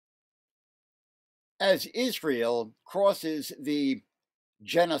As Israel crosses the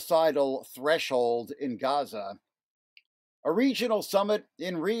genocidal threshold in Gaza, a regional summit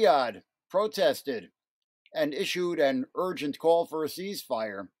in Riyadh protested and issued an urgent call for a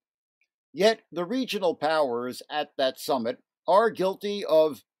ceasefire. Yet the regional powers at that summit are guilty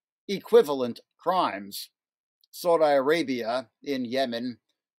of equivalent crimes. Saudi Arabia in Yemen,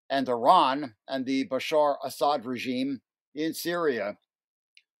 and Iran and the Bashar Assad regime in Syria.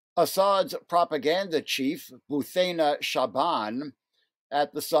 Assad's propaganda chief, Buthaina Shaban,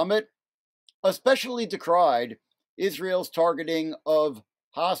 at the summit especially decried Israel's targeting of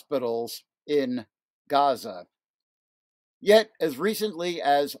hospitals in Gaza. Yet, as recently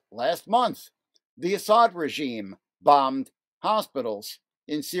as last month, the Assad regime bombed hospitals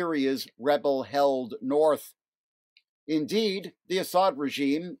in Syria's rebel-held north. Indeed, the Assad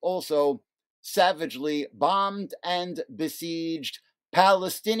regime also savagely bombed and besieged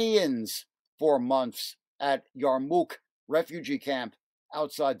Palestinians for months at Yarmouk refugee camp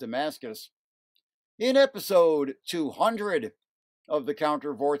outside Damascus. In episode 200 of the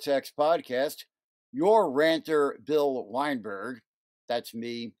CounterVortex podcast, your ranter Bill Weinberg, that's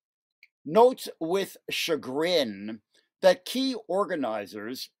me, notes with chagrin that key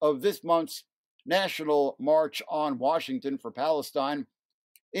organizers of this month's National March on Washington for Palestine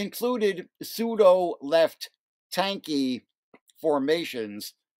included pseudo-left tanky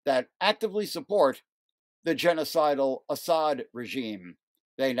formations that actively support the genocidal Assad regime.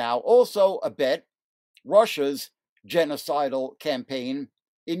 They now also abet Russia's genocidal campaign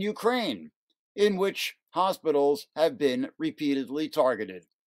in Ukraine, in which hospitals have been repeatedly targeted.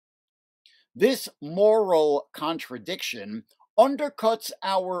 This moral contradiction undercuts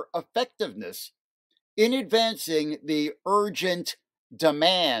our effectiveness in advancing the urgent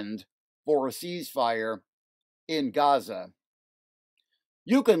demand for a ceasefire in Gaza.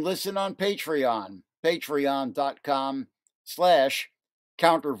 You can listen on Patreon,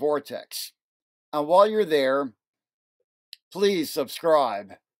 patreon.com/CounterVortex. And while you're there, please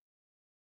subscribe